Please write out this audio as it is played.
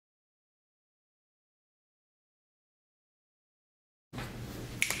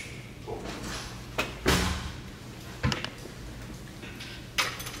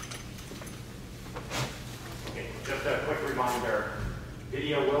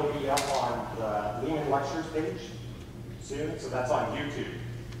will be up on the Lehman Lectures page soon, so that's on YouTube.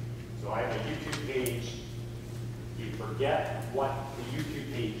 So I have a YouTube page. If you forget what the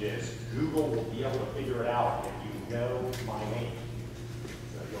YouTube page is, Google will be able to figure it out if you know my name.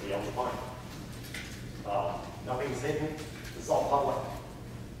 So you'll be able to find it. Nothing's hidden. It's all public.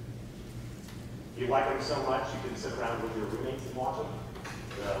 If you like them so much, you can sit around with your roommates and watch them.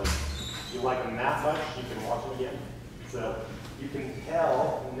 So if you like them that much, you can watch them again. So you can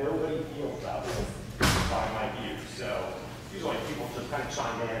tell nobody feels about it by my view. So usually people just kind of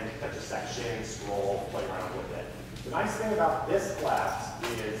chime in, touch a section, scroll, play around with it. The nice thing about this class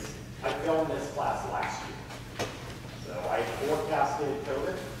is I filmed this class last year. So I forecasted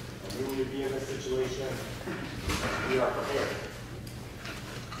COVID. I knew we would be in this situation. We are prepared.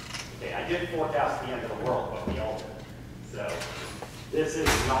 Okay, I did forecast the end of the world, but we all did. So this is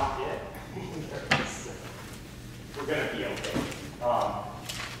not it. We're going to be okay.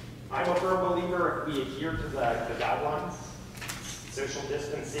 I'm a firm believer if we adhere to the guidelines, social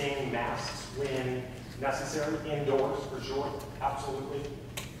distancing, masks when necessary, indoors for sure, absolutely,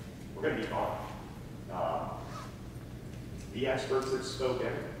 we're going to be fine. The experts have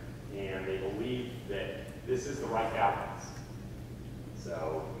spoken, and they believe that this is the right balance.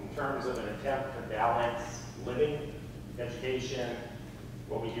 So in terms of an attempt to balance living, education,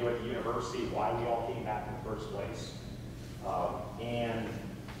 what we do at the university, why we all came back in the first place, and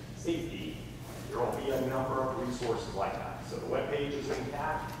safety, there will be a number of resources like that. So the webpage is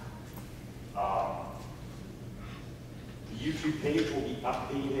intact. The YouTube page will be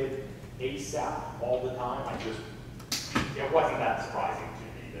updated ASAP all the time. It wasn't that surprising to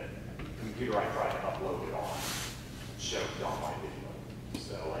me that the computer I tried to upload it on showed on my video.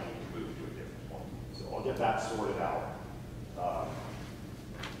 So I need to move to a different one. So I'll get that sorted out.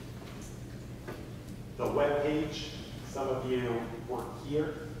 The web page, some of you work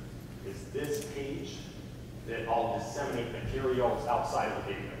here, is this page that I'll disseminate materials outside of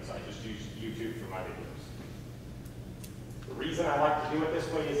the videos. I just use YouTube for my videos. The reason I like to do it this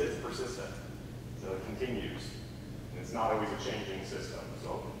way is it's persistent. So it continues. And it's not always a changing system.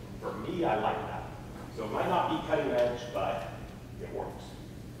 So for me, I like that. So it might not be cutting edge, but it works.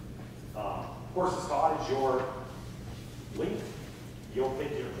 Courses taught is your link. You'll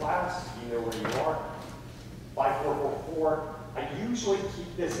pick your class. You know where you are. 5444. I usually keep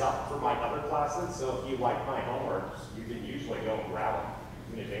this up for my other classes, so if you like my homeworks, you can usually go and grab them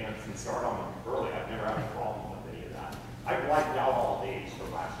in advance and start on them early. I've never had a problem with any of that. I wiped out all days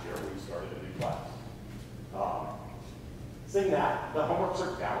from last year when we started a new class. Saying that, the homeworks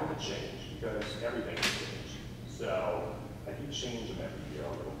are bound to change because everything has changed. So I do change them every year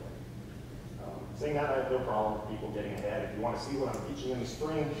a little bit. Saying that, I have no problem with people getting ahead. If you want to see what I'm teaching in the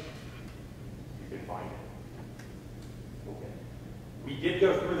spring, you can find it. Okay. We did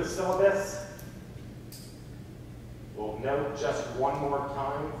go through the syllabus. We'll note just one more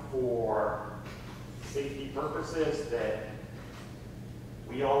time for safety purposes that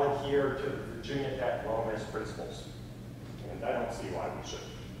we all adhere to the Virginia Tech wellness principles. And I don't see why we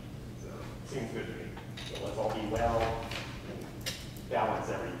shouldn't. So it seems good to me. So let's all be well and balance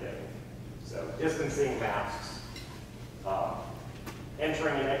everything. So distancing, masks,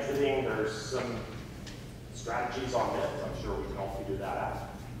 entering and exiting, there's some strategies on this. I'm sure we can all figure that out.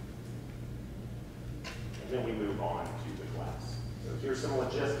 And then we move on to the class. So here's some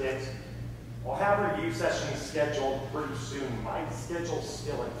logistics. I'll have review sessions scheduled pretty soon. My schedule's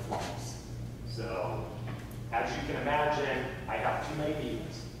still in flux. So as you can imagine, I have too many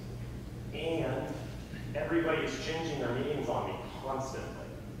meetings. And everybody is changing their meetings on me constantly.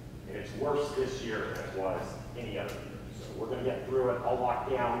 And it's worse this year than it was any other year. So we're going to get through it. I'll lock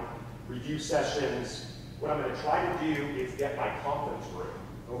down review sessions. What I'm going to try to do is get my conference room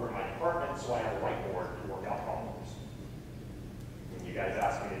over in my department so I have a whiteboard to work out problems. When you guys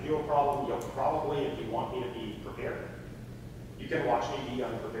ask me to do a problem, you'll probably, if you want me to be prepared, you can watch me be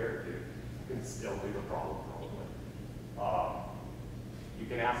unprepared too. You can still do the problem probably. You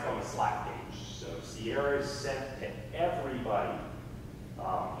can ask on the Slack page. So Sierra is sent to everybody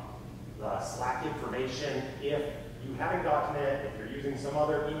the Slack information. If you haven't gotten it, if you're using some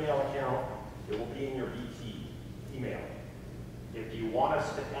other email account, it will be in your VT email. If you want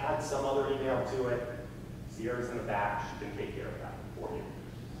us to add some other email to it, Sierra's in the back. She can take care of that for you.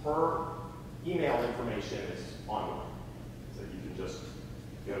 Her email information is online, so you can just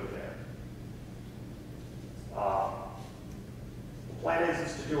go there. The plan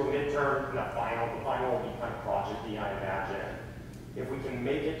is to do a midterm and a final. The final will be kind of project-y, I imagine. If we can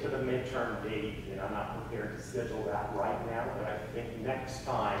make it to the midterm date, and I'm not prepared to schedule that right now, but I think next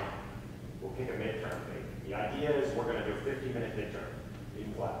time we'll pick a midterm date. The idea is we're going to do a 50-minute midterm.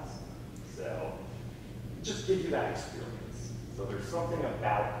 in class. So just give you that experience. So there's something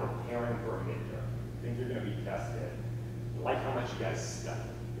about preparing for a midterm. I think you're going to be tested. I like how much you guys study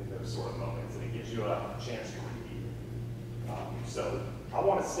in those sort of moments, and it gives you a chance to repeat. So I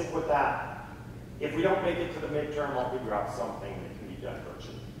want to stick with that. If we don't make it to the midterm, I'll figure out something that can be done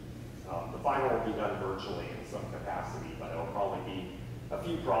virtually. The final will be done virtually in some capacity, but it'll probably be a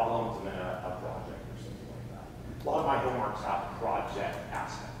few problems and then a project or something like that. A lot of my homeworks have project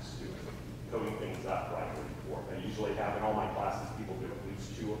aspects to it, coding things up, writing a report. I usually have in all my classes, people do at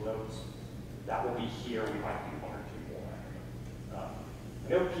least 2 of those. That will be here. We might do 1 or 2 more. I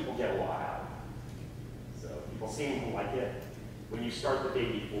know people get a lot out of it. So people seem to like it. When you start the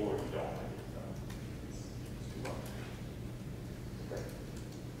day before, you don't like it. It's too much. Okay.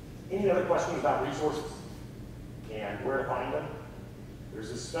 Any other questions about resources and where to find them?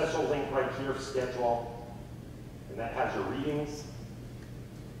 There's a special link right here, schedule, and that has your readings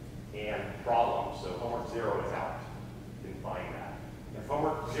and problems. So homework 0 is out. You can find that. If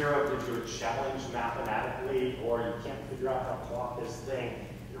homework 0 gives you a challenge mathematically, or you can't figure out how to plot this thing,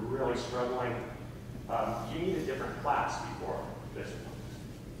 you're really struggling, you need a different class before this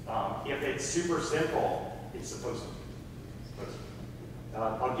one. If it's super simple, it's supposed to be.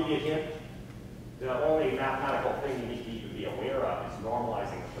 I'll give you a hint. The only mathematical thing you need to even be aware of is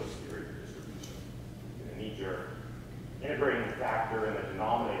normalizing the posterior distribution. You're going to need your integrating factor in the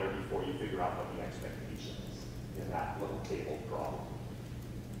denominator before you figure out what the expectation is in that little table problem.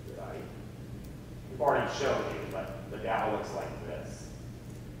 We've already shown you, but the data looks like this.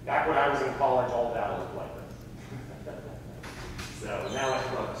 Back when I was in college, all data looked like this. So now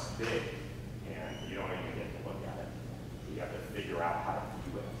it looks big, and you don't even get to look at it. You have to figure out how to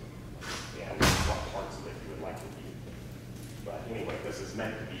view it and what parts of it you would like to view. But anyway, this is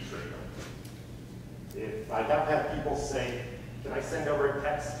meant to be trivial. If I have had people say, can I send over a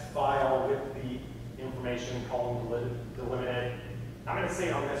text file with the information column delimited? I'm going to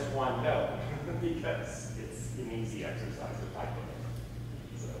say on this one, no, because it's an easy exercise to type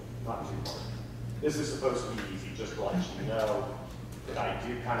it. So, not too hard. This is supposed to be easy, just to let you know that I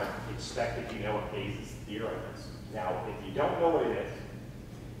do kind of expect that you know what Bayes' theorem is. Now, if you don't know what it is,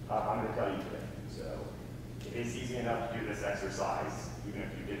 I'm going to tell you today. So, it is easy enough to do this exercise, even if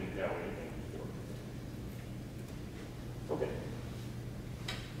you didn't know anything before. Okay.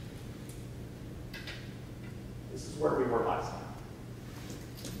 This is where we were last time.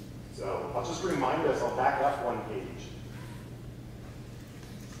 So I'll just remind us, I'll back up 1 page.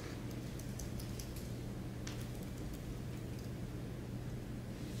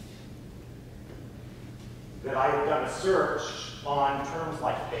 That I have done a search on terms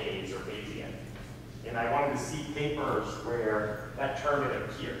like Bayes or Bayesian. And I wanted to see papers where that term had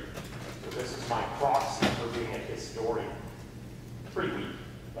appeared. So this is my proxy for being a historian. Pretty weak,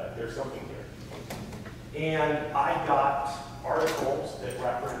 but there's something here. And I got articles that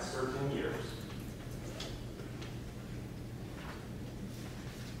reference certain years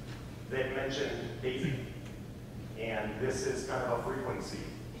that mention Bayesian. And this is kind of a frequency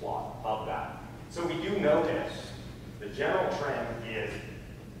plot of that. So we do notice the general trend is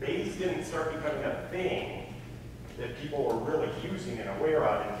Bayes didn't start becoming a thing that people were really using and aware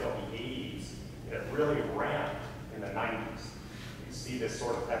of until the 80s. And it really ramped in the 90s. You see this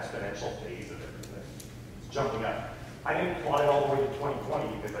sort of exponential phase of it. It's jumping up. I didn't plot it all the way to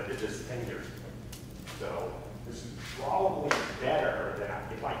 2020 because I did this 10 years ago. So this is probably better than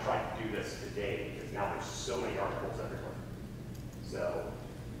if I tried to do this today, because now there's so many articles everywhere. So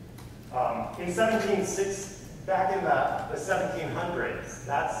in 1760, back in the 1700s,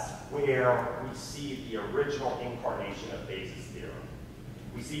 that's where we see the original incarnation of Bayes' theorem.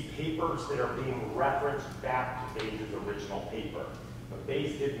 We see papers that are being referenced back to Bayes' original paper. But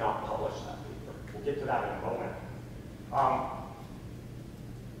Bayes did not publish that paper. We'll get to that in a moment.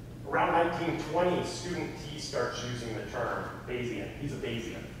 Around 1920, student T starts using the term Bayesian. He's a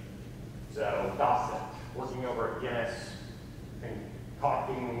Bayesian. So Gossett, working over at Guinness and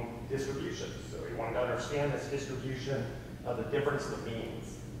copying distributions. So he wanted to understand this distribution of the difference of the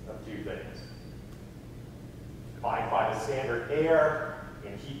means of 2 things. Divide by the standard error,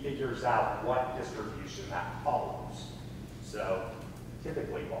 and he figures out what distribution that follows. So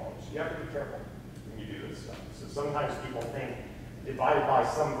typically follows. You have to be careful when you do this stuff. So sometimes people think divided by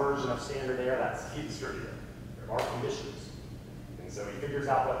some version of standard error, that's t-distributed. There are conditions. And so he figures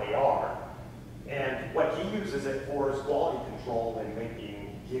out what they are. And what he uses it for is quality control in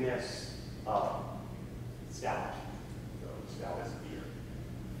making Guinness stout. So stout is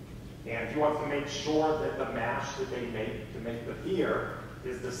beer. And he wants to make sure that the mash that they make to make the beer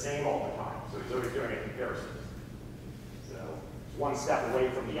is the same all the time. So he's always doing a comparison. So one step away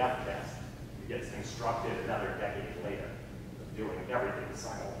from the F test. It gets constructed another decade later, doing everything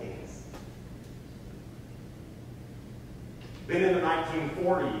simultaneously. Then in the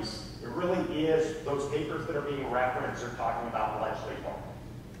 1940s, there really is, those papers that are being referenced are talking about allegedly farming.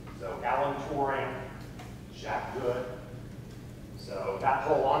 So Alan Turing, Jack Good. So that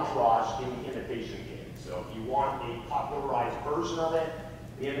whole entourage in the imitation game. So if you want a popularized version of it,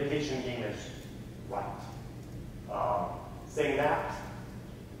 the imitation game is right. Saying that,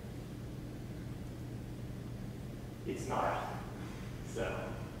 it's not out. So,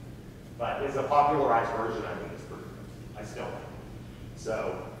 but as a popularized version, I think it's pretty good. I still like it.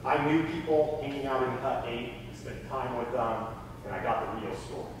 So I knew people hanging out in Cut 8, spent time with them, and I got the real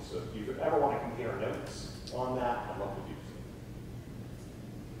story. So if you ever want to compare notes on that, I'd love to do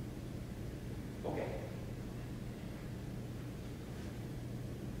so. Okay.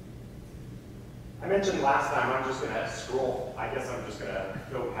 I mentioned last time I'm just going to scroll. I guess I'm just going to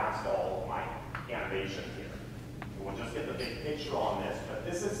go past all of my animation here. And we'll just get the big picture on this. But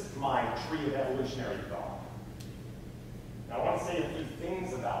this is my tree of evolutionary thought. Now I want to say a few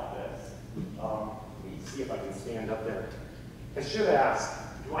things about this. Let me see if I can stand up there. I should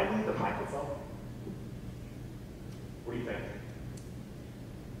ask, do I need the microphone? What do you think?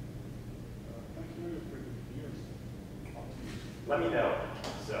 Let me know.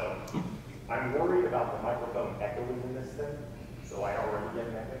 So I'm worried about the microphone echoing in this thing, so I already get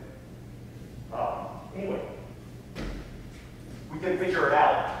an echo. Anyway, we can figure it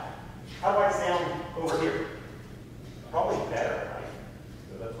out. How do I sound over here? Probably better, right?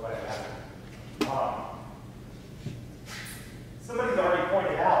 So that's what I imagine. Somebody's already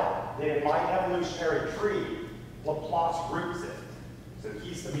pointed out that in my evolutionary tree, Laplace groups it. So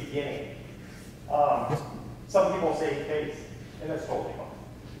he's the beginning. Some people say Bayes, and that's totally fine.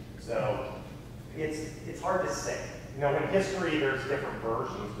 So it's hard to say. You know, in history, there's different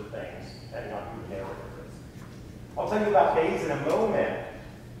versions of things, depending on who the narrator is. I'll tell you about Bayes in a moment,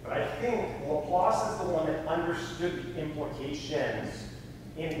 but I think Laplace is the one that understood the implications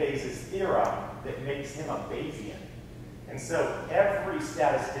in Bayes' theorem that makes him a Bayesian. And so every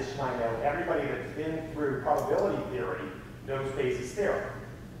statistician I know, everybody that's been through probability theory, knows Bayes' theorem.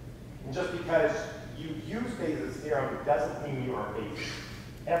 And just because you use Bayes' theorem doesn't mean you are a Bayesian.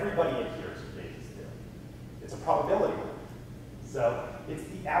 Everybody adheres to Bayes' theorem. It's a probability rule. So it's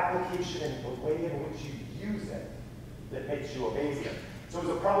the application and the way in which you use it that makes you a Bayesian. So as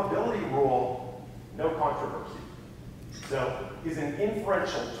a probability rule, no controversy. So is an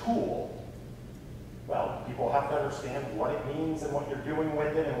inferential tool. Well, people have to understand what it means and what you're doing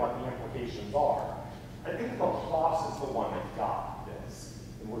with it and what the implications are. I think Laplace is the one that got this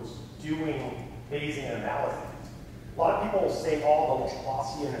and was doing Bayesian analysis. A lot of people say all the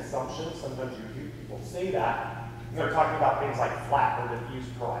Laplacian assumptions. Sometimes you hear people say that. And they're talking about things like flat or diffuse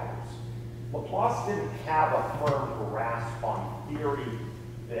parameters. Laplace didn't have a firm grasp on theory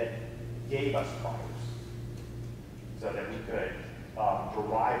that gave us priors so that we could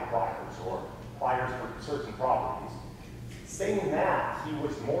derive priors or priors for certain properties. Saying that, he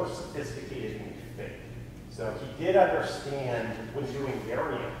was more sophisticated than you think. So he did understand when doing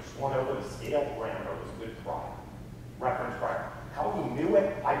variance, 1 over the scale parameter was a good prior, reference prior. How he knew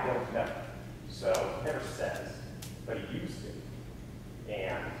it, I don't know. So he never says, but he used it.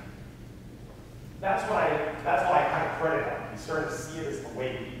 And that's why I kind of credit him. He's starting to see it as the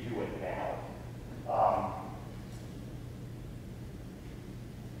way we do it now.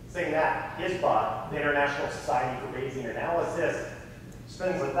 Saying that, HSBA, the International Society for Bayesian Analysis,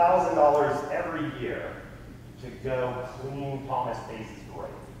 spends $1,000 every year to go clean Thomas Bayes'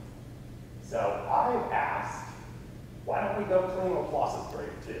 grave. So I've asked, why don't we go clean Laplace's grave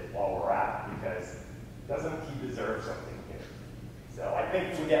too while we're at it? Because doesn't he deserve something here? So I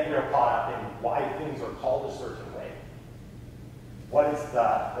think we get real caught up in why things are called a certain way. What is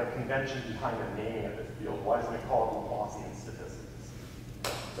the convention behind the naming of this field? Why isn't it called Laplacian statistics?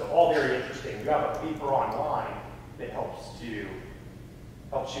 So all very interesting. You have a paper online that helps you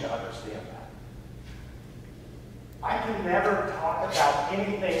to understand that. I can never talk about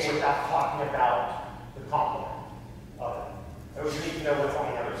anything without talking about the complement of it. I always need to know what's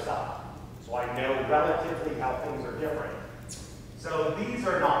on the other side, so I know relatively how things are different. So these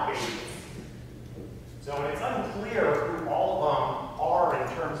are not Bayesian. So it's unclear who all of them are in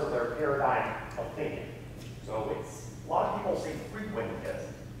terms of their paradigm of thinking. So a lot of people say frequentist,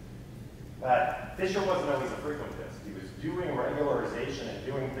 but Fisher wasn't always a frequentist. He was doing regularization and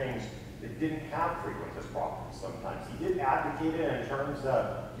doing things that didn't have frequentist properties sometimes. He did advocate it in terms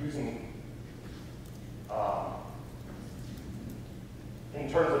of using,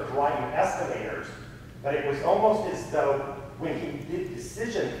 in terms of driving estimators, but it was almost as though when he did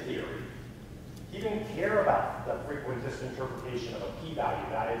decision theory, he didn't care about the frequentist interpretation of a p-value.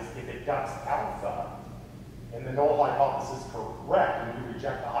 That is, if it gets alpha, and the null hypothesis is correct, and you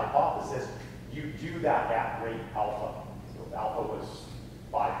reject the hypothesis, you do that at rate alpha. So if alpha was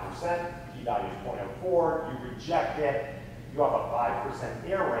 5%, p-value is 0.04, you reject it, you have a 5%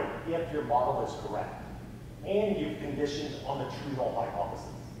 error rate if your model is correct. And you've conditioned on the true null hypothesis.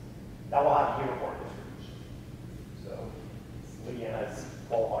 That will have a uniform distribution. So, Leanna's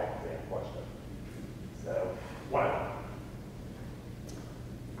qualified exam question. So, whatever.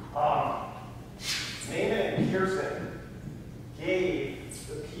 Naiman and Pearson gave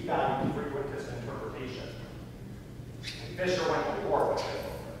the p-value frequentist interpretation. And Fisher went to war with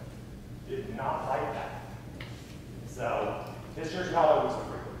it. Did not like that. So, Fisher's not always the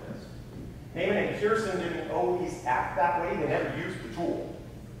frequentist. Naiman and Pearson didn't always act that way. They never used the tool.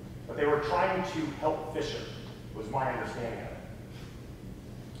 But they were trying to help Fisher, was my understanding of it.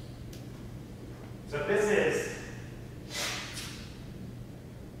 So this is,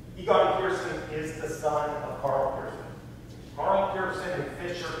 Egon Pearson is the son of Carl Pearson. Carl Pearson and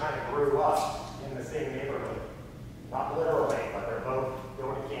Fisher kind of grew up in the same neighborhood. Not literally, but they're both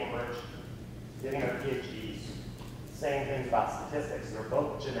going to Cambridge, getting their PhDs, saying things about statistics. They're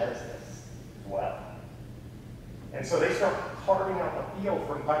both geneticists as well. And so they start carving out the field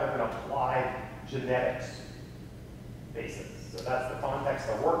from kind of an applied genetics basis. So that's the context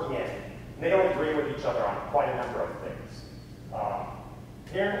they're working in. And they don't agree with each other on quite a number of things.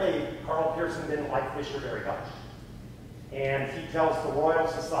 Apparently, Carl Pearson didn't like Fisher very much. And he tells the Royal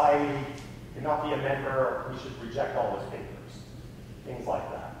Society, cannot be a member, we should reject all his papers. Things like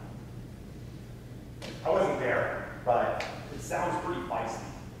that. I wasn't there, but it sounds pretty feisty.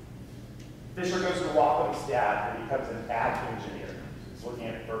 Fisher goes to Walthamstow and becomes an ag engineer. He's looking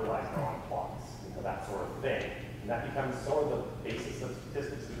at fertilizer on plots, that sort of thing. And that becomes sort of the basis of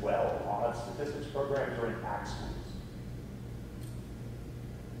statistics as well. A lot of statistics programs are in ag schools.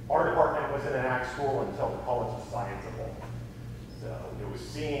 Our department was in an ag school until the College of Science evolved. So it was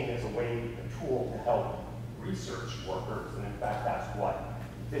seen as a way, a tool to help research workers, and in fact that's what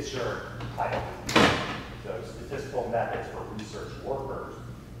Fisher titled it. So statistical methods for research workers,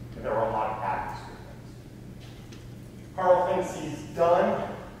 and there are a lot of ag students. Carl thinks he's done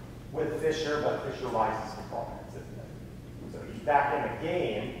with Fisher, but Fisher rises to prominence, isn't it? So he's back in the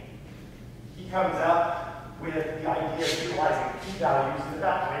game. He comes up with the idea of utilizing p-values in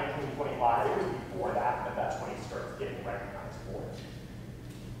about 1925. It was before that, but that's when he starts getting recognized for it.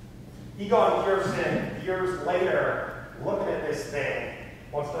 Egon Pearson, years later, looking at this thing,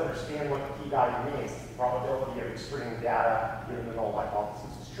 wants to understand what the p-value means. The probability of extreme data, given the null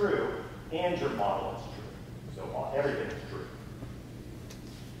hypothesis is true, and your model is true. So everything is true.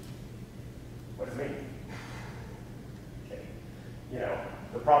 What does it mean? Okay. You know,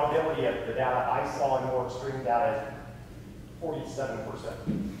 the probability of the data I saw in more extreme data is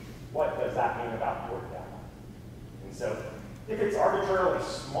 47%. What does that mean about your data? And so, if it's arbitrarily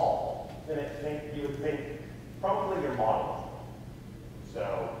small, then you would think probably your model.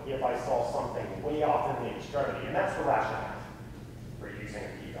 So, if I saw something way off in the extremity, and that's the rationale for using a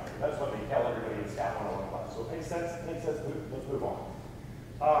p-value. That's what they tell everybody in Stat 101 class. So it makes sense. It makes sense. Let's move on.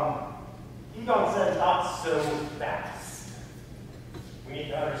 Egon says not so fast. We need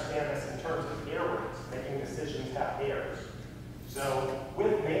to understand this in terms of errors. Making decisions have errors. So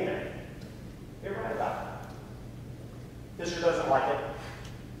with Naiman, they're right about that. Fisher doesn't like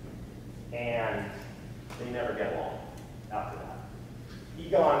it, and they never get along after that.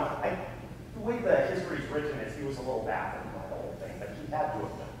 Egon, the way the history's written is he was a little baffled by the whole thing, but he had to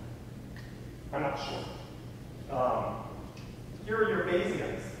have done. I'm not sure. Here are your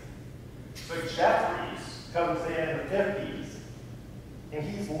Bayesians. So Jeffries comes in the 50s, and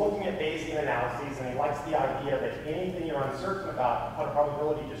he's looking at Bayesian analyses, and he likes the idea that anything you're uncertain about, put a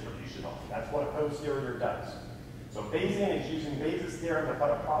probability distribution on. That's what a posterior does. So Bayesian is using Bayes' theorem to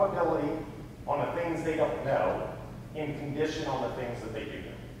put a probability on the things they don't know in condition on the things that they do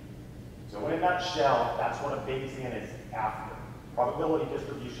know. So in a nutshell, that's what a Bayesian is after. Probability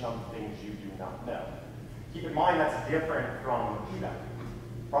distribution on the things you do not know. Keep in mind that's different from p-value.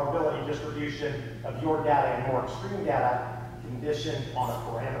 Probability distribution of your data and more extreme data conditioned on a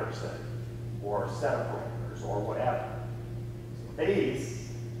parameter set, or a set of parameters, or whatever. So Bayes'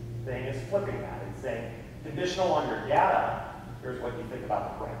 thing is flipping that and saying, conditional on your data, here's what you think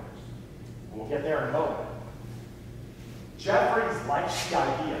about the parameters. And we'll get there in a moment. Jeffries likes the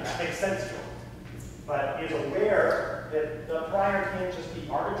idea, that makes sense to him, but is aware that the prior can't just be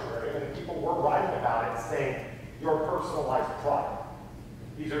arbitrary, and people were writing about it saying, your personalized product.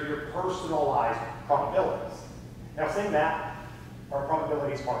 These are your personalized probabilities. Now saying that,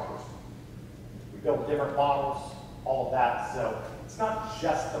 incredibly smart person. We build different models, all of that, so it's not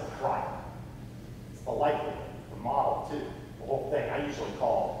just the prior. It's the likelihood, the model too. The whole thing, I usually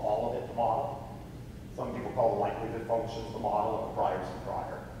call all of it the model. Some people call the likelihood functions the model and the priors the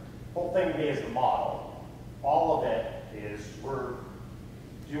prior. The whole thing to me is the model. All of it is we're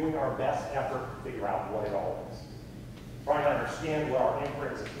doing our best effort to figure out what it all is. Trying to understand what our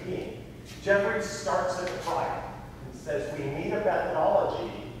inferences mean. Jeffrey starts at the prior and says we need a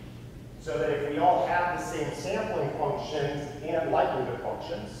methodology so that if we all have the same sampling functions and likelihood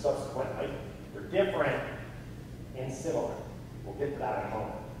functions, subsequently, they're different and similar. We'll get to that in a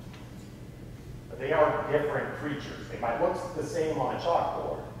moment. But they are different creatures. They might look the same on a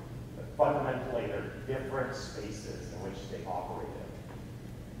chalkboard, but fundamentally they're different spaces in which they operate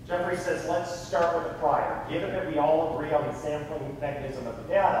in. Jeffrey says, let's start with the prior. Given that we all agree on the sampling mechanism of the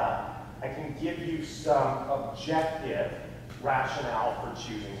data, I can give you some objective rationale for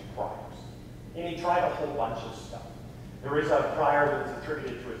choosing priors. And he tried a whole bunch of stuff. There is a prior that's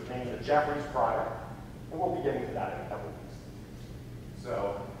attributed to its name, the Jeffrey's prior, and we'll be getting to that in a couple weeks.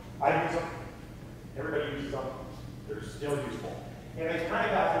 So I use them. Everybody uses them. They're still useful. And they kind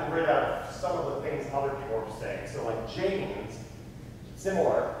of got rid of some of the things other people were saying. So like James,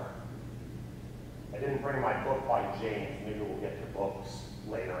 similar. I didn't bring my book by James. Maybe we'll get to books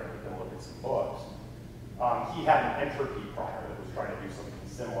later and we can look at some books. He had an entropy prior that was trying to do something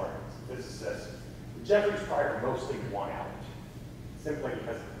similar. Physicists. Jeffrey's prior mostly won out, simply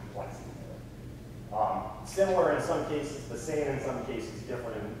because of the complexity of it. Similar in some cases, the same in some cases,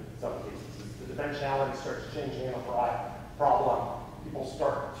 different in some cases. As the dimensionality starts changing in a problem, people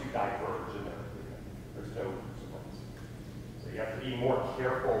start to diverge in their agreement. There's no surprise. So you have to be more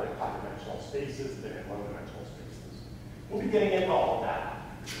careful in high-dimensional spaces than in low-dimensional spaces. We'll be getting into all of that.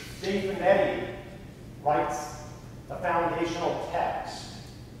 Dave Finetti writes a foundational text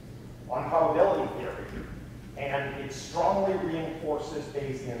on probability theory, and it strongly reinforces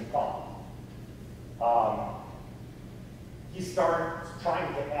Bayesian thought. He starts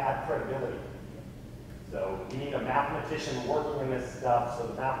trying to add credibility. So we need a mathematician working in this stuff, so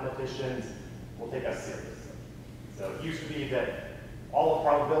the mathematicians will take us seriously. So it used to be that all of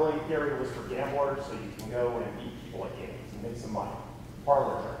probability theory was for gamblers, so you can go and beat people at games and make some money,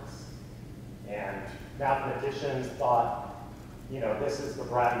 parlor tricks. And mathematicians thought, you know, this is the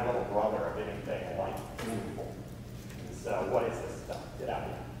bratty little brother of anything like meaningful. And so what is this stuff? Get out of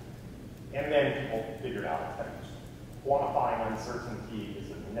here. And then people figured out that quantifying uncertainty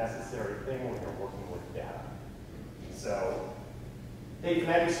is a necessary thing when you're working with data. And so Dave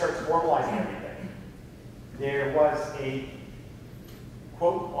Finetti starts formalizing everything. There was a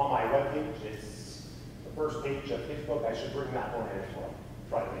quote on my webpage. It's the first page of his book. I should bring that one in as well.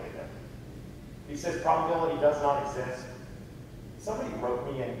 Try to make it better. He says probability does not exist. Somebody wrote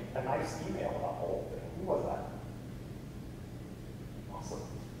me a nice email about the whole thing. Who was that? Awesome.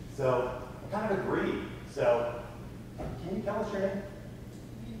 So I kind of agree. So can you tell us your name?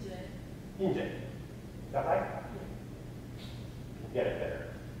 Inje. Is that right? We'll get it there.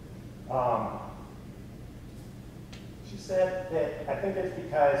 She said that I think it's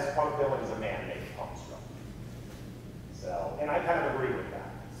because probability is a man-made construct. So, and I kind of agree with that.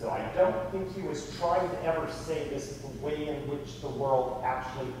 So I don't think he was trying to ever say this is the way in which the world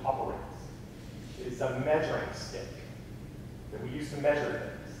actually operates. It's a measuring stick that we use to measure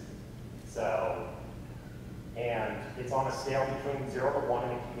things. So, and it's on a scale between 0 to 1,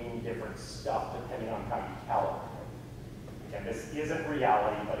 and it can mean different stuff depending on how you calibrate it. And this isn't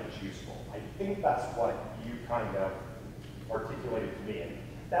reality, but it's useful. I think that's what you kind of articulated to me, and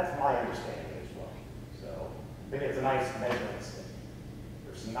that's my understanding as well. So I think it's a nice measuring stick.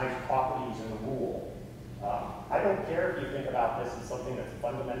 There's some nice properties in the rule. I don't care if you think about this as something that's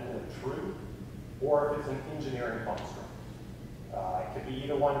fundamentally true, or if it's an engineering construct. It could be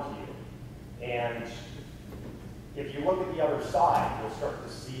either one to you. And if you look at the other side, you'll start to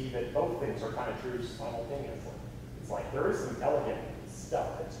see that both things are kind of true simultaneously. It's like there is some elegant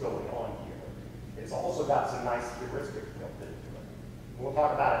stuff that's going on here. It's also got some nice heuristic built into it. We'll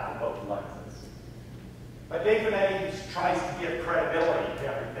talk about it from both lenses. But Dave Finetti tries to give credibility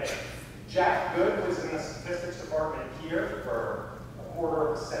to everything. Jack Good was in the statistics department here for a quarter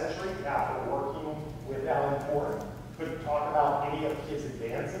of a century after working with Alan Turing. Couldn't talk about any of his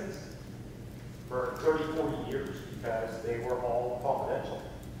advances for 30, 40 years because they were all confidential,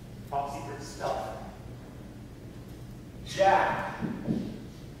 top secret stuff. Jack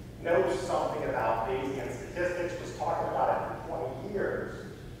knows something about Bayesian statistics, was talking about it for 20 years,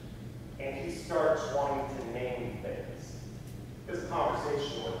 and he starts wanting to name things. This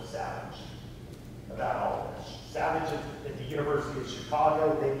conversation with Savage about all of this. Savage at the University of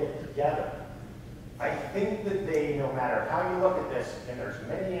Chicago, they get together. I think that they, no matter how you look at this, and there's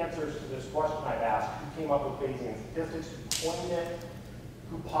many answers to this question I've asked, who came up with Bayesian statistics, who coined it,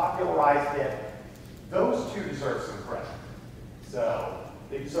 who popularized it, those two deserve some credit. So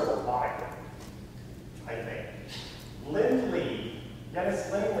they deserve a lot of credit, I think.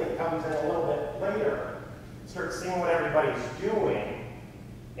 Dennis Lindley comes in a little bit later, starts seeing what everybody's doing,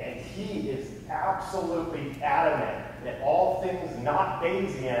 and he is absolutely adamant that all things not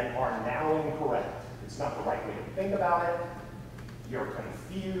Bayesian are now incorrect. It's not the right way to think about it. You're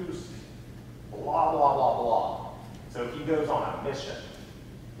confused, blah, blah, blah, blah. So he goes on a mission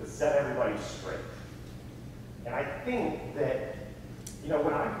to set everybody straight. And I think that,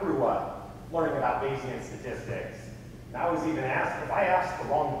 when I grew up learning about Bayesian statistics, and I was even asked, if I asked the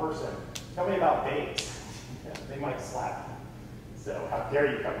wrong person, tell me about Bayes, they might slap me. So how dare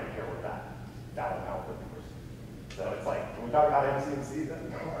you come in here with that algorithm person. So it's like, can we talk about MC&C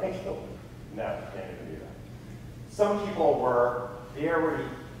then? No, can't even do that. Some people were very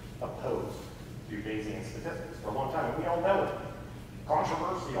opposed to Bayesian statistics for a long time, and we all know it.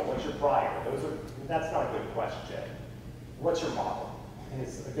 Controversial, what's your prior? That's not a good question. What's your model?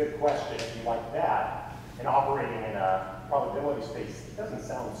 It's a good question if you like that, and operating in a probability space, it doesn't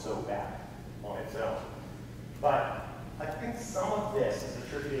sound so bad on its own. But I think some of this is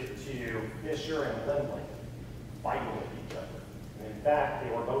attributed to Fisher and Lindley fighting with each other. And in fact,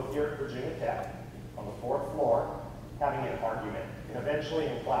 they were both here at Virginia Tech on the 4th floor having an argument. And eventually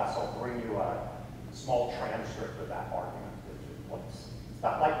in class, I'll bring you a small transcript of that argument that took place. It's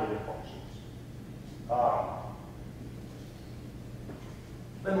about likelihood functions.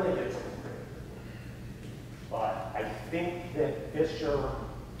 Lindley did something great. But I think that Fisher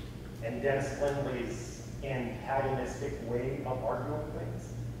and Dennis Lindley's antagonistic way of arguing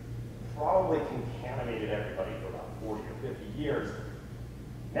things probably contaminated everybody for about 40 or 50 years.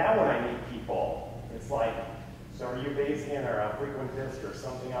 Now when I meet people, it's like, so are you Bayesian or a frequentist or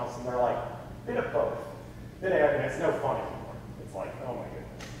something else? And they're like, bit of both. And it's no fun anymore. It's like, oh my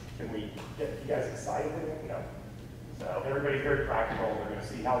goodness, can we get you guys excited? No. So everybody's very practical. They're going to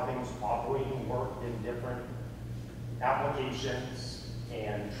see how things operate and work in different applications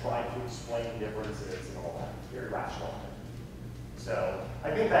and try to explain differences and all that. Very rational. So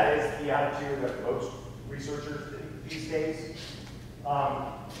I think that is the attitude of most researchers these days.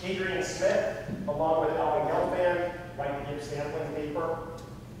 Adrian Smith, along with Alvin Gelfand, write the Gibbs sampling paper.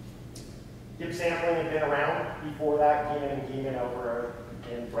 Gibbs sampling had been around before that. Gieman over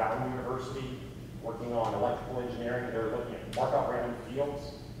in Brown University, working on electrical engineering. They're looking at Markov random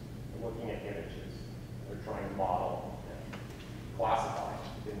fields. They're looking at images. They're trying to model and classify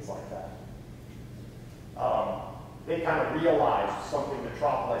things like that. They kind of realized something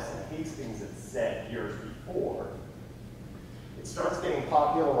Metropolis and Hastings had said years before. It starts getting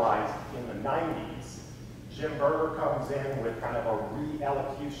popularized in the 90s. Jim Berger comes in with kind of a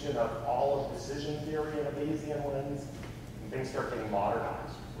re-elocution of all of decision theory in a Bayesian lens, and things start getting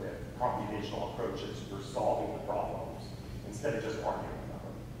modernized with computational approaches for solving the problems instead of just arguing about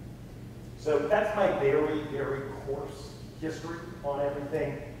them. So that's my very, very coarse history on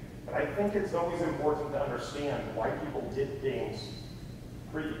everything. But I think it's always important to understand why people did things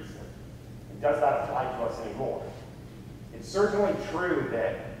previously. And does that apply to us anymore? It's certainly true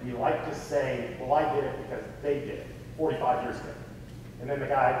that we like to say, well, I did it because they did it 45 years ago. And then the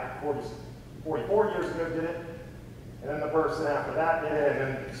guy 44 years ago did it. And then the person after that did it. And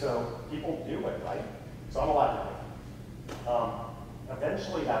then, so people do it, right? So I'm allowed to do it.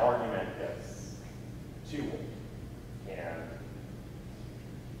 Eventually that argument gets too old. And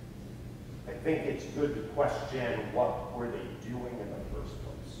I think it's good to question what were they doing in the first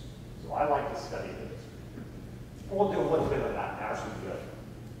place. So I like to study this. We'll do a little bit of that as we go.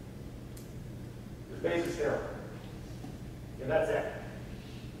 There's Bayes' Theorem. And that's it.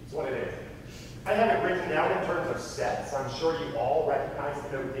 That's what it is. I have it written down in terms of sets. I'm sure you all recognize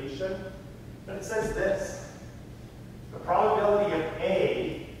the notation. But it says this. The probability of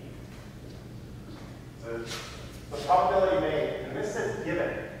A, the probability of A, and this says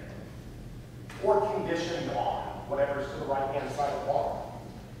given, or conditioned on, whatever's to the right-hand side of the bar.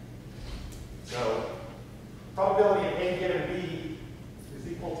 So, probability of A given B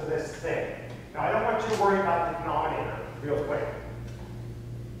is equal to this thing. Now, I don't want you to worry about the denominator real quick.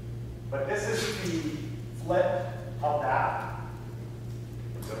 But this is the flip of that.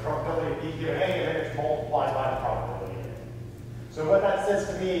 The probability of B given A, and then it's multiplied by the probability of A. So what that says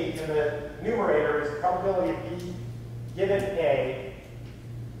to me in the numerator is probability of B given A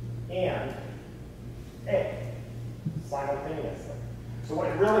and A simultaneously. So what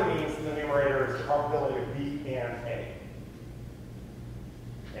it really means in the numerator is the probability of B and A.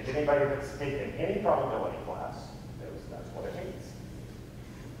 And anybody that's taken any probability class knows that's what it means.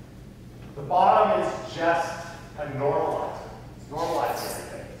 The bottom is just a normalizer. It's normalizing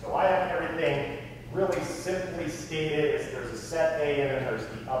everything. So I have everything really simply stated as there's a set A and then there's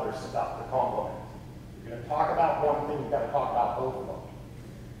the other stuff, the complement. If you're going to talk about one thing, you've got to talk about both of them.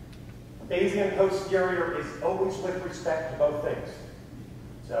 Bayesian posterior is always with respect to both things.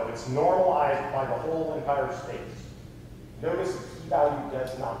 So it's normalized by the whole entire space. Notice the p-value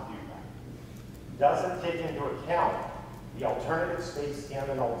does not do that. It doesn't take into account the alternative space and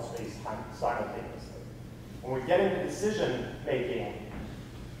the null space simultaneously. When we get into decision making,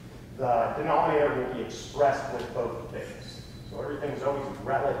 the denominator will be expressed with both things. So everything's always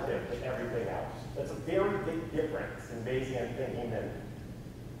relative to everything else. That's a very big difference in Bayesian thinking than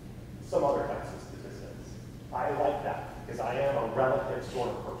some other types of statistics. I like that because I am a relative sort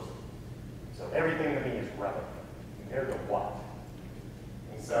of person. So everything to me is relative compared to what?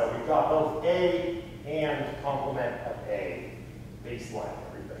 And so we've got both A and complement of A, baseline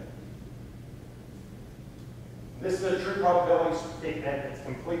everything. This is a true probability statement. It's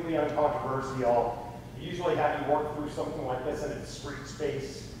completely uncontroversial. We usually have you work through something like this in a discrete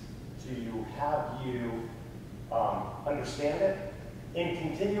space to have you understand it. In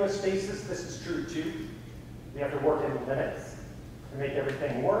continuous spaces, this is true too. We have to work in limits to make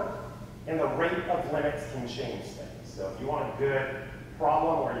everything work. And the rate of limits can change things. So if you want a good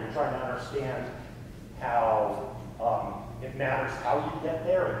problem where you're trying to understand how it matters how you get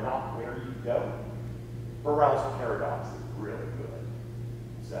there and not where you go, Borel's paradox is really good.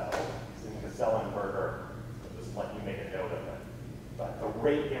 So it's in Castellenberger. I'll just let you make a note of it. But the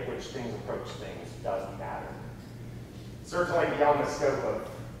rate at which things approach things does matter. Certainly beyond the scope of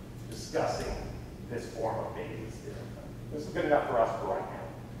discussing this form of Bayes' theorem. This is good enough for us for right now.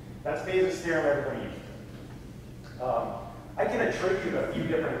 That's Bayes' theorem, everybody uses it. I can attribute a few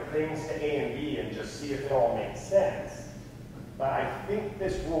different things to A and B and just see if it all makes sense. But I think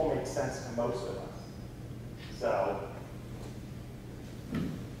this rule makes sense to most of us. So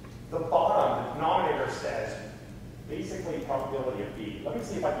the bottom, the denominator says, basically probability of B. Let me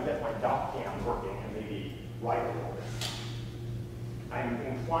see if I can get my dot cam working and maybe write a little bit. I'm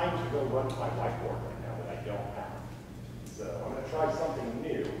inclined to go run to my whiteboard right now that I don't have. So I'm going to try something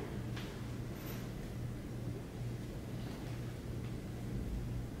new.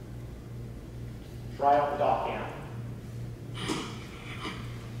 Try out the dot cam.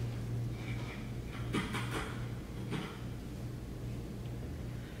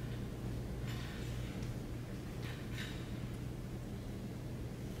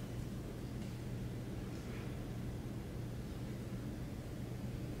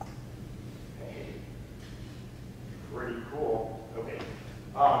 Pretty cool. Okay.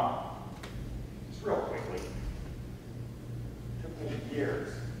 Just real quickly. It took me years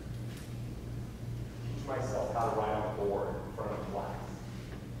to teach myself how to write on a board in front of class.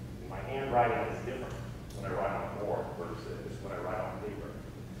 And my handwriting is different when I write on a board versus when I write on paper.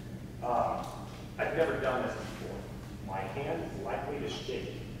 I've never done this before. My hand is likely to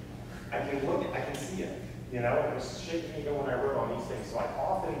shake. I can see it. You know, it was shaking even when I wrote on these things, so I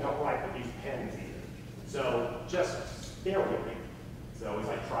often don't write with these pens either. So just bear with me. So as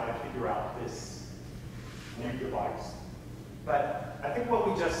I try to figure out this new device. But I think what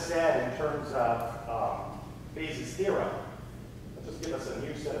we just said in terms of Bayes' theorem, let's just give us a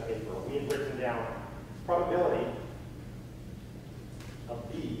new set of paper. We had written down probability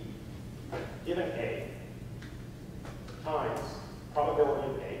of B given A times probability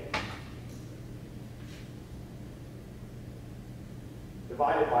of A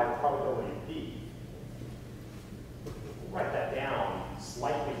divided by the probability of B. We'll write that down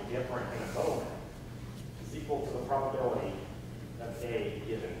slightly different in a moment. Is equal to the probability of A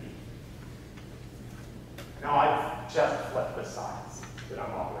given B. Now I've just flipped the sides that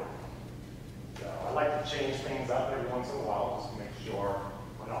I'm operating. So I like to change things up every once in a while just to make sure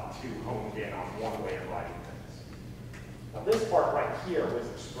we're not too honed in on one way of writing things. Now this part right here was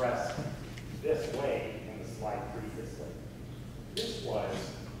expressed this way in the slide previously. This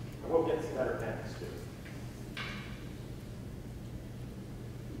was, I will get some better pens too.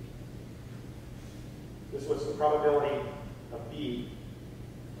 This was the probability of B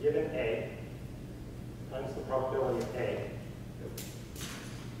given A times the probability of A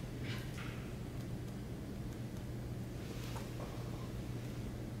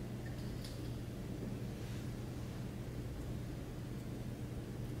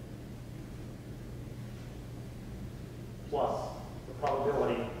plus the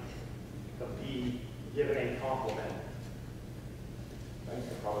probability of B given a complement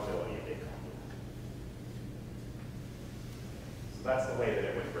that's the way that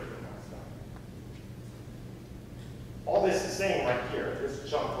it was written last time. All this is saying right here, this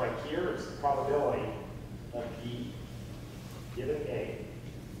chunk right here is the probability of B given A.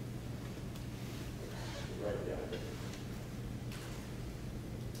 Write it down here.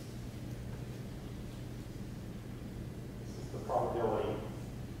 This is the probability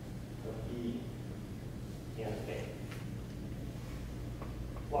of B and A.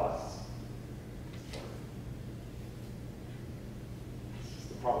 Plus, this is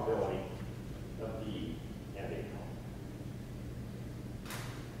the probability of B and A.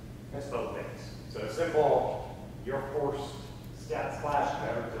 That's both things. So simple, you're forced stats class,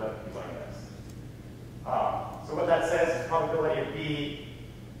 never to be like this. So what that says is probability of B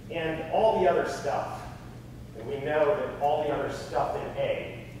and all the other stuff. And we know that all the other stuff in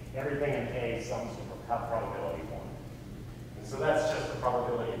A, everything in A sums to have probability 1. And so that's just the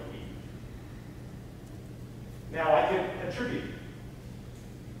probability of B. Now I can attribute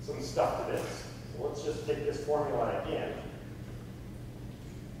some stuff to this. So let's just take this formula again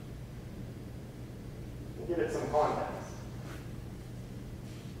and give it some context.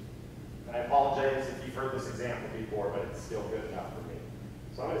 And I apologize if you've heard this example before, but it's still good enough for me.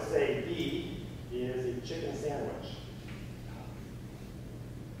 So I'm going to say B is a chicken sandwich.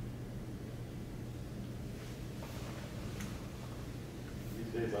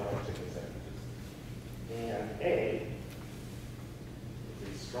 These days I like chicken sandwiches. And A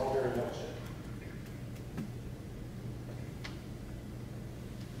is a strawberry milkshake.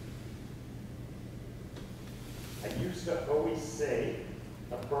 I used to always say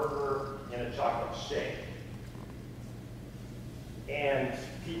a burger and a chocolate shake. And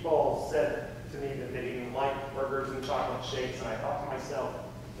people said to me that they didn't like burgers and chocolate shakes, and I thought to myself,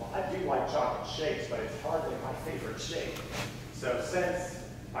 well, I do like chocolate shakes, but it's hardly my favorite shake. So since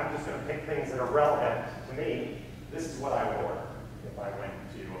I'm just going to pick things that are relevant to me, this is what I would order if I went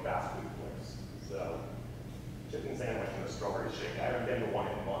to a fast food place. So chicken sandwich and a strawberry shake. I haven't been to one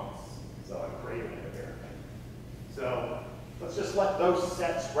in months, so I'm craving it apparently. So let's just let those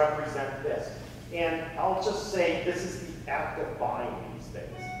sets represent this. And I'll just say this is the act of buying these things.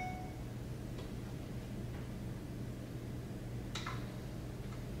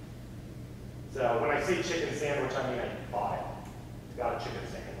 So when I say chicken sandwich, I mean I buy it. It's got a chicken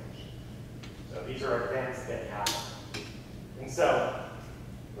sandwich. So these are events that happen. And so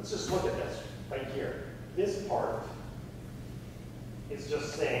let's just look at this right here. This part is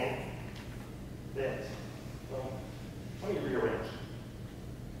just saying that, well, let me rearrange.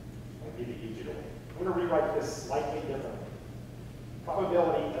 I'll give it easier to read. I'm going to rewrite this slightly differently.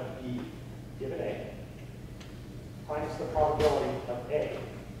 Probability of B given A times the probability of A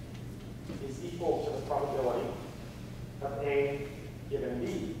is equal to the probability of A given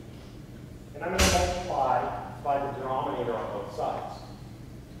B. And I'm going to multiply by the denominator on both sides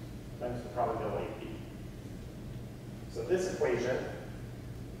times the probability of B. So this equation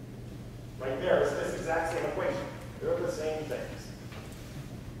right there is this exact same equation. They're the same things.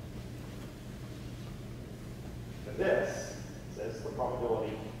 And this says the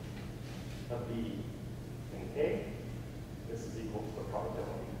probability of B in A. This is equal to the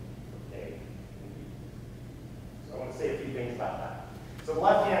probability of A in B. So I want to say a few things about that. So the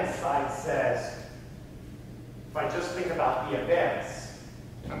left-hand side says, if I just think about the events,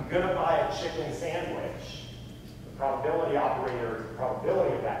 I'm going to buy a chicken sandwich. The probability operator is the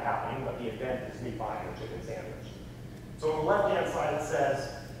probability of that happening, but the event is me buying a chicken sandwich. So on the left-hand side it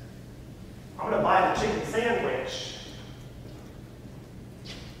says, I'm going to buy the chicken sandwich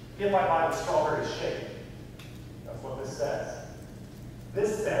if I buy the strawberry shake. That's what this says.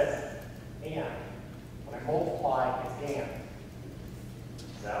 This says and. When I multiply, it's and.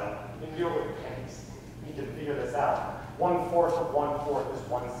 So in deal with pennies, you need to figure this out. 1/4 of 1/4 is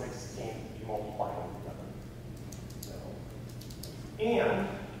 1/16. You multiply them together. So, and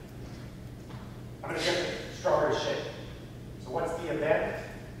I'm going to get the strawberry shake. So what's the event?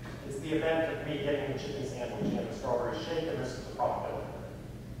 It's the event of me getting the chicken sandwich and the strawberry shake, and this is the probability.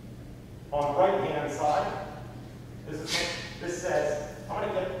 On the right-hand side, this says, I'm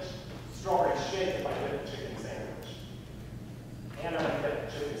going to get the strawberry shake if I get the chicken sandwich. And I'm going to get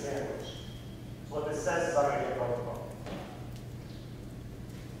the chicken sandwich. So what this says is I'm going to get both of them.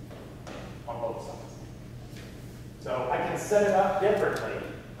 On both sides. So I can set it up differently.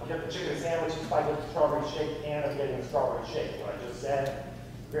 I'll get the chicken sandwich if I get the strawberry shake and I'm getting the strawberry shake. What I just said,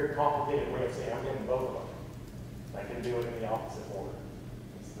 very complicated way of saying I'm getting both of them. I can do it in the opposite order.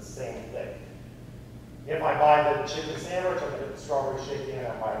 It's the same thing. If I buy the chicken sandwich, I'm going to get the strawberry shake and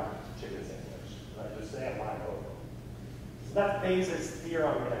I buy the chicken sandwich. And I just say I'm buying both of them. So that's Bayes'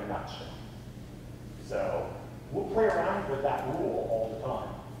 theorem in a nutshell. So we'll play around with that rule all the time.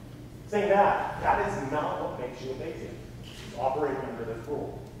 Saying that is not what makes you a Bayesian. It's operating under this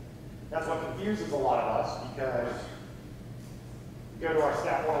rule. That's what confuses a lot of us, because we go to our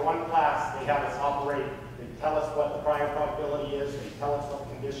Stat 101 class, they have us operate, they tell us what the prior probability is, they tell us what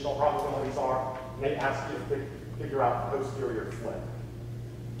the conditional probabilities are, and they ask you to figure out the posterior flip.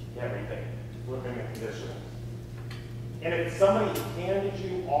 Everything, flipping the conditionals. And if somebody handed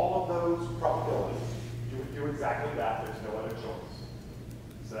you all of those probabilities, you would do exactly that. There's no other choice.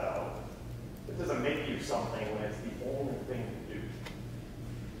 So it doesn't make you something when it's the only thing to do.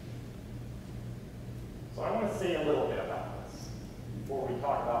 So I want to say a little bit about this before we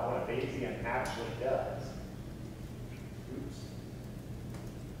talk about what a Bayesian actually does. Oops.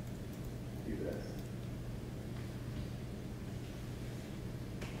 Do this.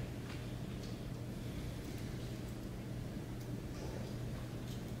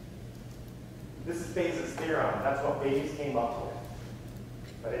 This is Bayes' theorem. That's what Bayes came up with.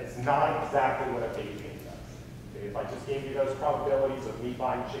 But it's not exactly what a Bayesian does. Okay, if I just gave you those probabilities of me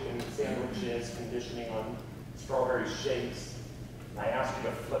buying chicken sandwiches, conditioning on strawberry shakes, and I asked you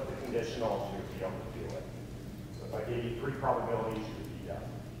to flip the conditional, you would be able to do it. So if I gave you 3 probabilities, you would be done.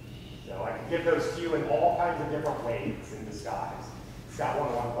 So I can give those to you in all kinds of different ways in disguise. Stat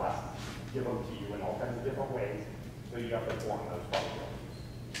 101 class, give them to you in all kinds of different ways, so you have to form those probabilities.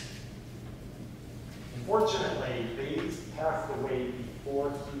 Unfortunately, Bayes passed away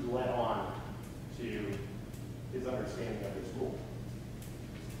before he led on to his understanding of this rule.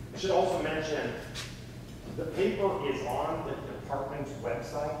 I should also mention, the paper is on the department's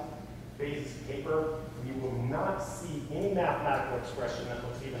website. Bayes' paper, you will not see any mathematical expression that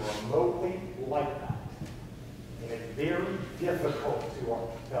looks even remotely like that. And it's very difficult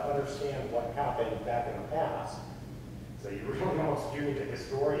to understand what happened back in the past. So you really almost do need a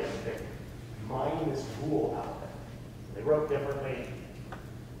historian to mine this rule out there. They wrote differently.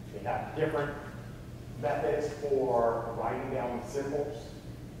 They have different methods for writing down symbols,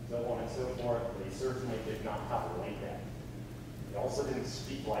 so on and so forth. They certainly did not have a link that. They also didn't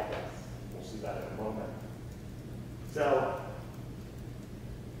speak like us. We'll see that in a moment. So,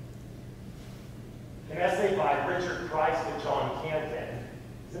 an essay by Richard Price and John Canton.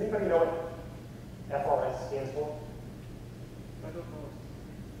 Does anybody know what FRS stands for? I don't know.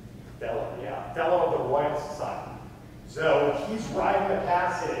 Fellow, yeah. Fellow of the Royal Society. So he's writing a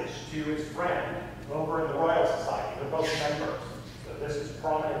passage to his friend over in the Royal Society. They're both members. So this is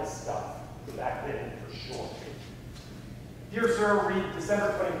prominent stuff back then for sure. Dear sir, read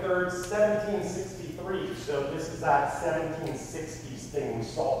December 23rd, 1763. So this is that 1760s thing we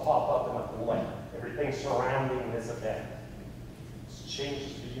saw pop up in the polling. Everything surrounding this event. It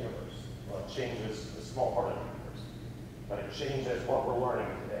changes the universe. Well, it changes a small part of the universe. But it changes what we're learning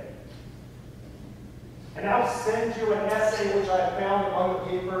today. And I'll send you an essay which I have found among the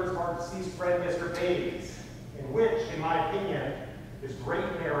papers of our deceased friend, Mr. Bayes, in which, in my opinion, is great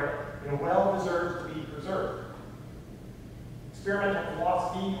merit and well deserves to be preserved. Experimental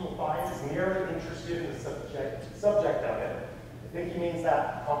philosophy, you will find, is merely interested in the subject of it. I think he means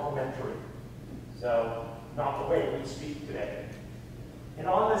that complimentary. So, not the way we speak today. And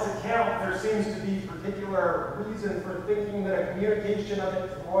on this account, there seems to be particular reason for thinking that a communication of it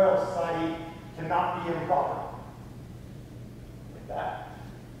to the Royal Society cannot be improper. Like that.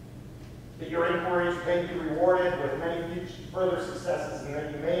 That your inquiries may be rewarded with many further successes, and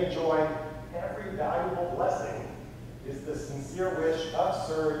that you may enjoy every valuable blessing, is the sincere wish of,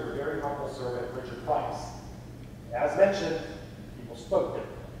 sir, your very humble servant, Richard Price. As mentioned, people spoke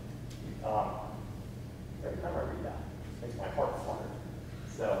differently. Every time I read that, it makes my heart flutter.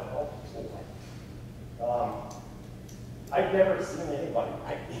 So, I've never seen anybody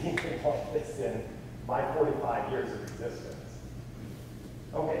write anything like this in my 45 years of existence.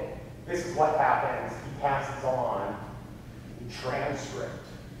 Okay, this is what happens. He passes on the transcript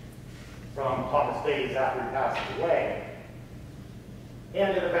from Thomas Bayes after he passes away,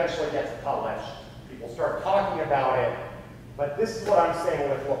 and it eventually gets published. People start talking about it, but this is what I'm saying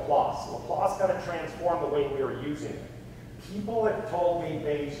with Laplace. Laplace kind of transformed the way we were using it. People have told me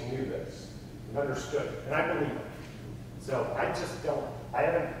Bayes knew this and understood it, and I believe it. So I just don't, I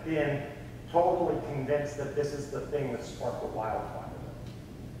haven't been totally convinced that this is the thing that sparked the wildfire.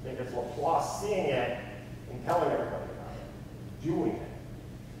 I think it's Laplace seeing it and telling everybody about it. Doing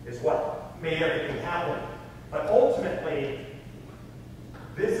it is what made everything happen. But ultimately,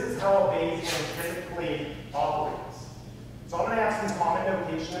 this is how a Bayesian typically operates. So I'm going to have some common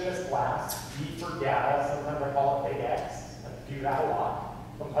notation in this class. D for data, sometimes I call it big X. I do that a lot.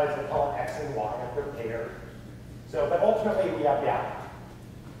 Sometimes I call it X and Y if they're paired. So, but ultimately we have data.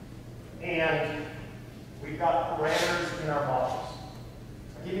 And we've got parameters in our models.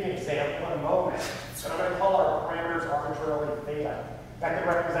 I'll give you an example in a moment, but I'm going to call our parameters arbitrarily theta. That could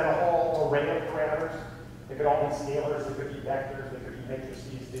represent a whole array of parameters. They could all be scalars, they could be vectors, they could be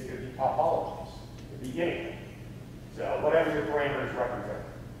matrices, they could be topologies. It could be anything. So whatever your parameters represent.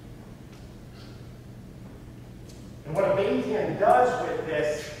 And what a Bayesian does with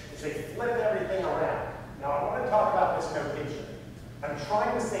this is they flip everything around. Now I want to talk about this notation. I'm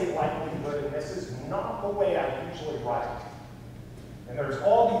trying to say likelihood, and this is not the way I usually write. And there's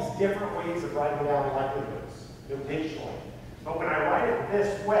all these different ways of writing down likelihoods, notationally. But when I write it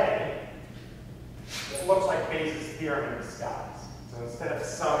this way, it looks like Bayes' theorem in disguise. So instead of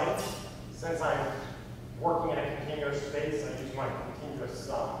summing, since I'm working in a continuous space, I use my continuous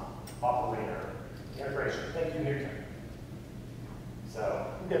sum operator integration. Thank you, Newton. So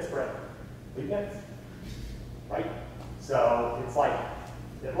who gets credit? Leibniz? Right? So it's like,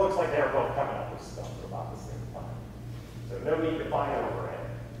 it looks like they're both coming up with stuff at about the same time. So no need to find overhead.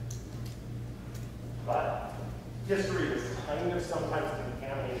 But history is kind of sometimes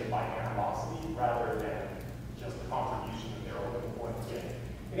contaminated by animosity rather than just the contribution that they're looking for in the beginning.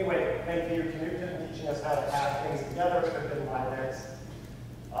 Anyway, thank you to Newton teaching us how to add things together. It could have been Leibniz.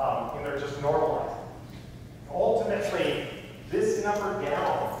 And they're just normalized. Ultimately, this number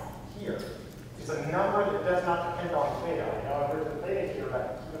down here is a number that does not depend on theta. I know I've written theta here,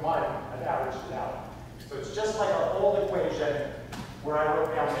 but keep in mind, I've averaged it out. So it's just like our old equation where I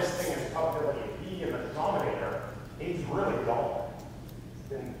wrote down this thing as probability of B in the denominator. A's really gone. It's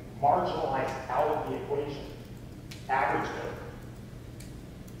been marginalized out of the equation, averaged over.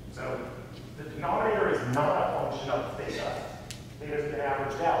 So the denominator is not a function of theta. Theta's been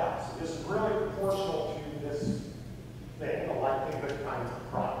averaged out. So this is really proportional to this thing, the likelihood times the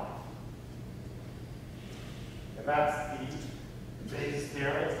product. And that's the Bayes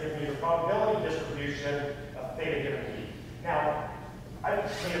theorem. It's giving you the probability distribution of theta given B. Now, I made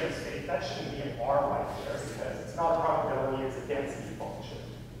a mistake. That shouldn't be an R right there because it's not a probability, it's a density function.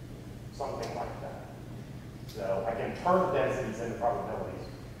 Something like that. So I can turn densities into probabilities.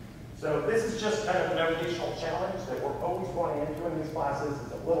 So this is just kind of a notational challenge that we're always going into in these classes.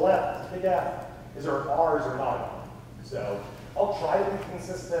 It's a little f, it's a big F. Is there R's or not? So I'll try to be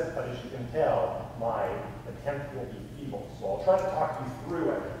consistent, but as you can tell, my attempt will be feeble. So I'll try to talk you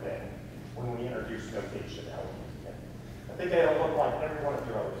through everything when we introduce notation. How we use it. I think it'll look like every one of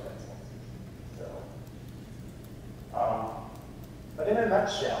your other sentences. So, but in a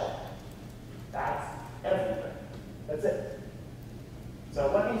nutshell, that's everything. That's it. So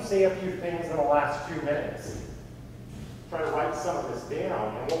let me say a few things in the last 2 minutes. Try to write some of this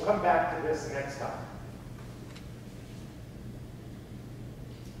down, and we'll come back to this next time.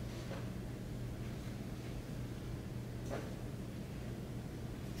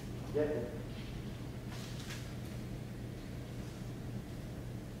 Get it?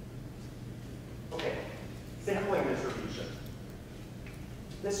 Okay, sampling distribution.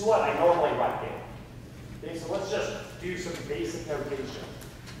 This is what I normally write down. Okay, so let's just do some basic notation.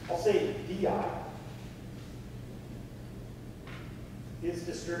 I'll say DI is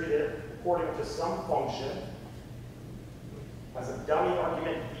distributed according to some function, has a dummy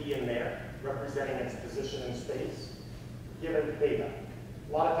argument B in there, representing its position in space, given theta.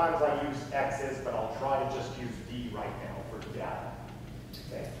 A lot of times I use X's, but I'll try to just use D right now for data.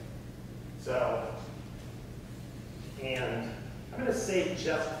 Okay? So, and I'm going to say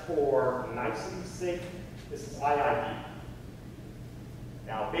just for nicety's sake, this is IID.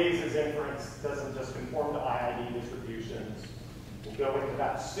 Now, Bayes' inference doesn't just conform to IID distributions. We'll go into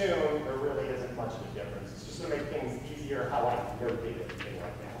that soon. There really isn't much of a difference. It's just to make things easier how I notate everything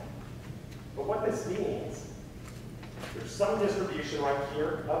right now. But what this means, there's some distribution right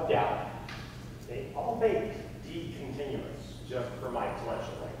here of data. Okay, I'll make D continuous just for my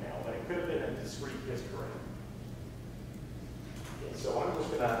pleasure right now, but it could have been a discrete history. Okay, so I'm just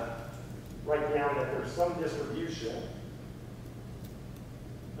going to write down that there's some distribution.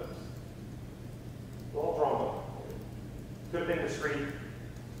 Oops. Well, I'll draw them. Could have been discrete,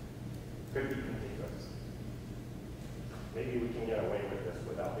 could be continuous. Maybe we can get away with this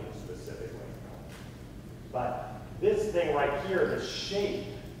without being specific right now. But this thing right here, the shape,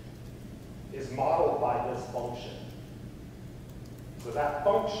 is modeled by this function. So that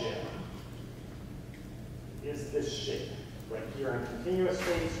function is this shape right here in continuous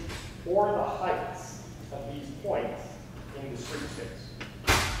space, or the heights of these points in discrete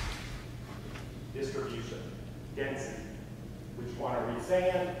space. Distribution, density. Which one are we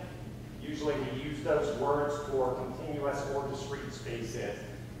saying? Usually we use those words for continuous or discrete spaces.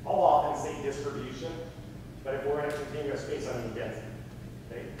 I'll often say distribution, but if we're in a continuous space, I mean density.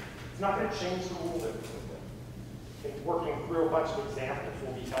 Okay? It's not going to change the rule that we're doing. think working through a bunch of examples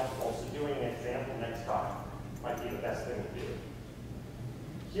will be helpful, so doing an example next time might be the best thing to do.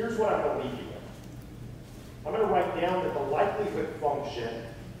 Here's what I'm going to leave you with. I'm going to write down that the likelihood function,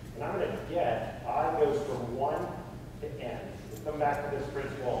 and I'm going to get I goes from 1 to n. We'll come back to this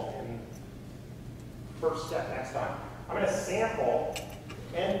principle in the first step next time. I'm going to sample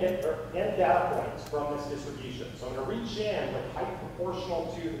n data points from this distribution. So I'm going to reach in with height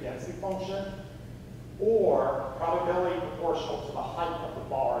proportional to the density function, or probability proportional to the height of the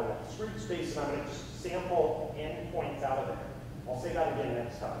bar in the discrete space, and I'm going to just sample n points out of there. I'll say that again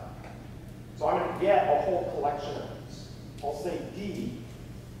next time. So I'm going to get a whole collection of these. I'll say d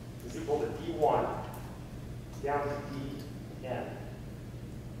is equal to d1 down to dn.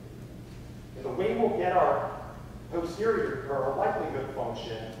 And the way we'll get our posterior, or our likelihood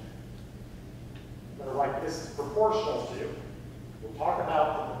function, I'm going to write this is proportional to. We'll talk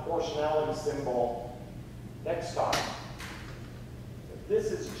about the proportionality symbol next time. But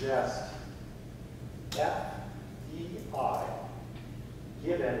this is just f di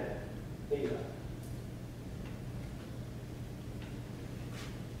given theta.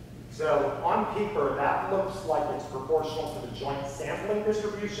 So on paper, that looks like it's proportional to the joint sampling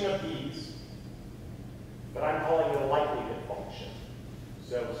distribution of these, but I'm calling it a likelihood function.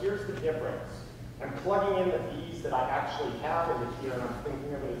 So here's the difference. I'm plugging in the v's that I actually have into here, and I'm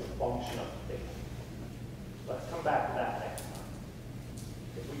thinking of it as a function of theta. Let's come back to that next time.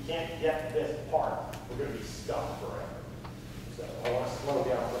 If we can't get this part, we're going to be stuck forever. So I want to slow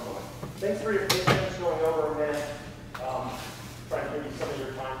down for a moment. Thanks for your patience going over a minute. Trying to give you some of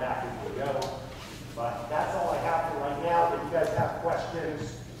your time back as we go. But that's all I have for right now. If you guys have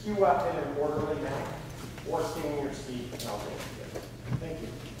questions, queue up in an orderly manner or stay in your seat, and I'll take it. Thank you.